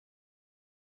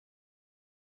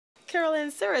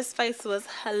Carolyn, Sarah's face was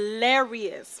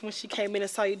hilarious when she came in and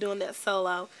saw you doing that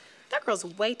solo. That girl's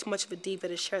way too much of a diva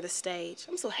to share the stage.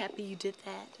 I'm so happy you did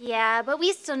that. Yeah, but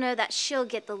we still know that she'll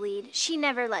get the lead. She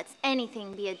never lets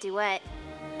anything be a duet.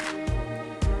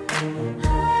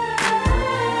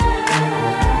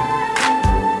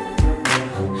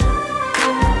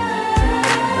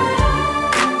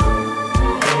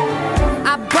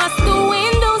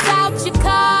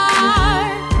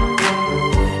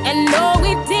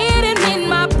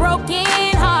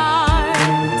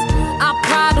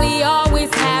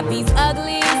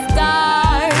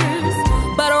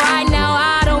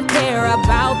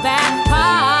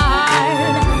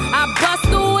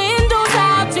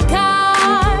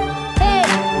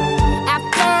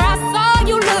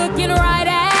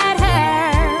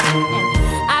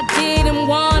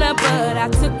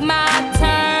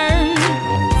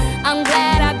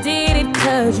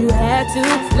 You had to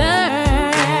learn.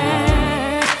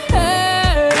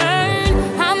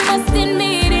 I must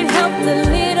admit it helped a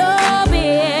little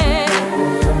bit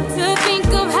to think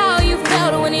of how you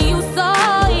felt when you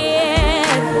saw it.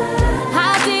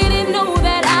 I didn't know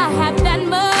that I had that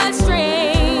much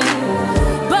strength,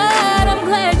 but I'm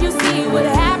glad you see what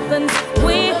happens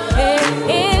when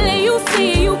you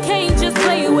see you can't just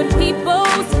play with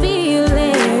people's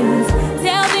feelings.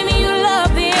 Tell them you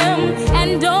love them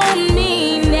and don't need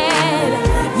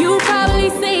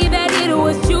say that it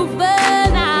was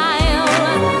juvenile,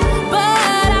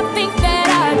 but I think that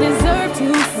I deserve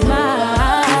to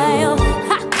smile.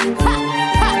 Ha, ha, ha,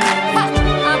 ha.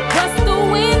 I bust the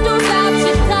windows out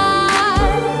your car.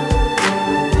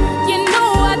 You know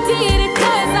I did it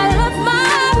 'cause I love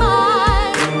my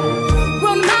mind.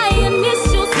 Wrote my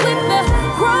initials with the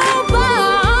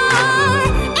crowbar,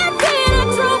 and then I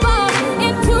drove off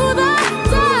into the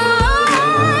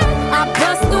dark. I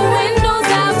bust the windows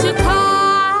out your car.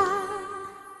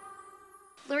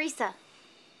 Larissa!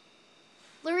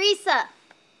 Larissa!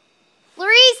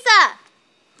 Larissa!